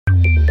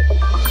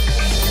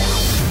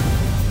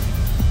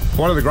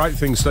One of the great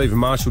things Stephen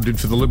Marshall did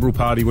for the Liberal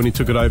Party when he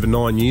took it over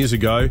 9 years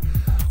ago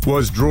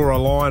was draw a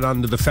line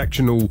under the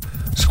factional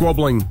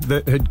squabbling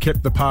that had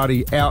kept the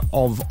party out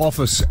of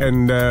office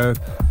and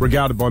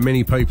regarded by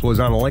many people as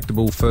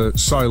unelectable for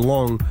so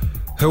long.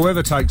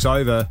 Whoever takes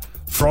over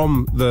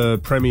from the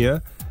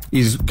Premier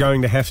is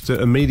going to have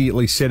to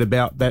immediately set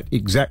about that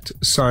exact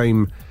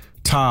same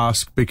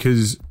task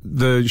because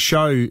the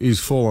show is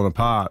falling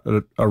apart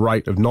at a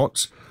rate of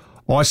knots.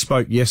 I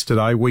spoke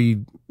yesterday,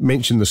 we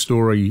mentioned the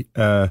story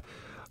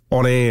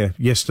on air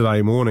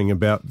yesterday morning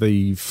about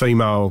the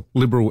female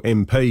Liberal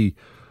MP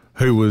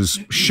who was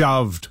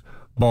shoved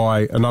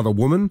by another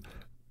woman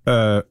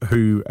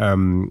who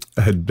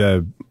had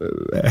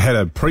had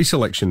a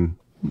pre-selection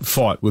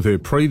fight with her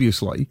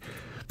previously.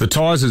 The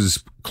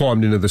Tysers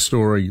climbed into the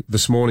story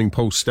this morning.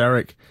 Paul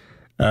Starrick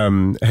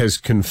has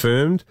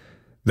confirmed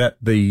that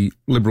the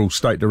Liberal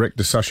State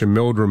Director, Sasha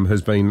Meldrum,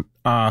 has been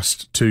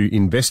asked to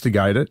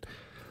investigate it.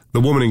 The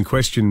woman in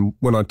question,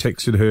 when I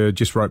texted her,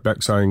 just wrote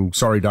back saying,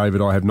 "Sorry,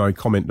 David, I have no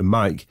comment to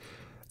make."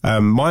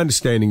 My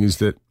understanding is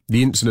that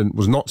the incident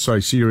was not so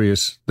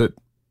serious that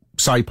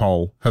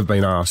SAPOL have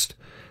been asked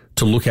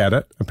to look at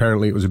it.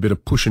 Apparently it was a bit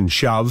of push and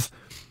shove.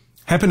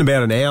 Happened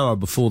about an hour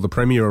before the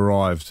Premier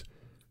arrived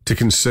to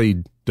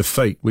concede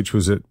defeat, which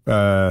was at,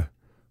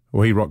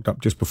 he rocked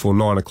up just before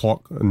 9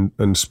 o'clock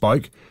and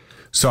spoke.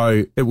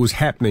 So it was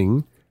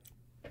happening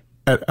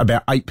at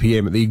about 8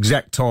 p.m, at the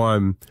exact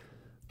time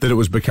that it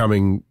was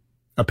becoming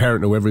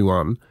apparent to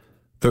everyone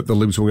that the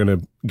Libs were going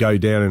to go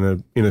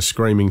down in a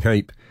screaming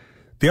heap.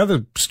 The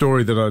other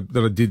story that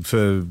I did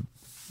for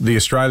the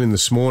Australian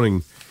this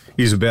morning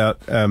is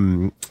about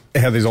how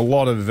there's a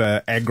lot of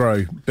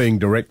aggro being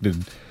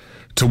directed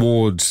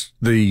towards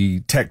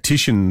the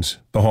tacticians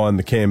behind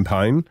the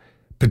campaign,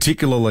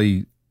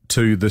 particularly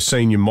to the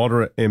senior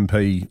moderate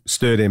MP,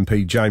 Sturt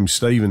MP James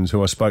Stephens,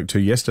 who I spoke to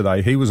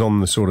yesterday. He was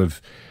on the sort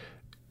of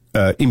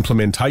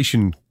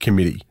implementation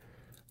committee,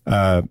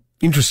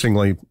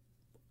 interestingly,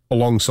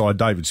 alongside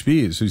David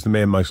Speers, who's the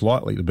man most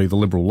likely to be the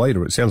Liberal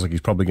leader. It sounds like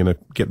he's probably going to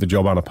get the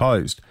job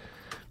unopposed.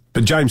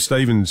 But James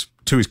Stephens,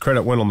 to his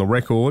credit, went on the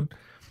record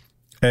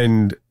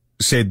and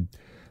said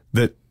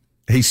that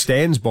he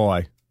stands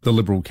by the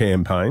Liberal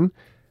campaign.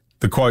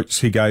 The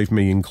quotes he gave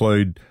me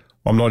include,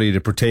 "I'm not here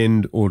to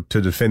pretend or to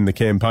defend the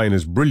campaign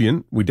as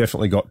brilliant. We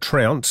definitely got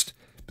trounced."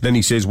 But then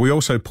he says, "We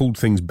also pulled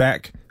things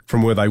back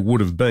from where they would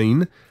have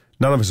been.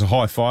 None of us are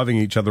high-fiving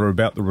each other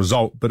about the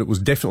result, but it was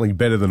definitely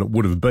better than it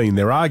would have been."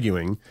 They're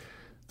arguing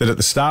that at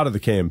the start of the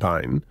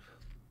campaign,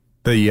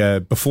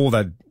 before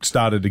they'd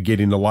started to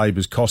get into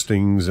Labor's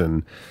costings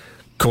and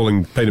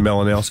calling Peter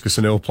Malinauskas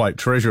an L-plate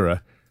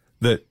treasurer,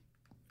 that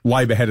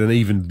Labor had an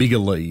even bigger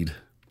lead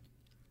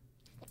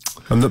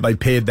and that they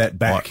pared that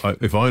back.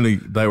 If only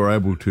they were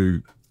able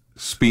to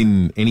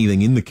spin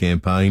anything in the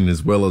campaign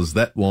as well as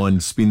that line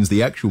spins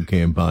the actual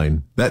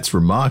campaign. That's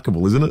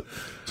remarkable, isn't it?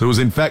 So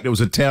it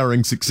was a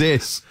towering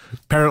success.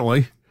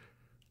 Apparently.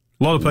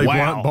 A lot of people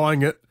aren't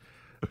buying it.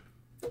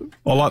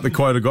 I like the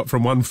quote I got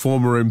from one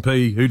former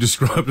MP who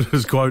described it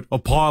as, quote, "a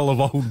pile of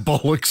old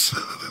bollocks."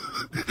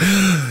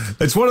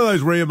 It's one of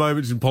those rare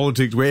moments in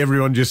politics where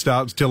everyone just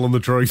starts telling the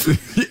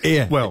truth.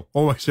 Yeah. Well,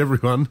 almost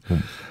everyone.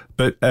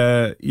 But,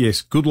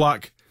 yes, good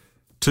luck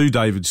to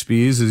David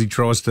Speers as he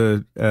tries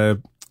to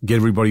get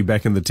everybody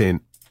back in the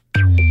tent.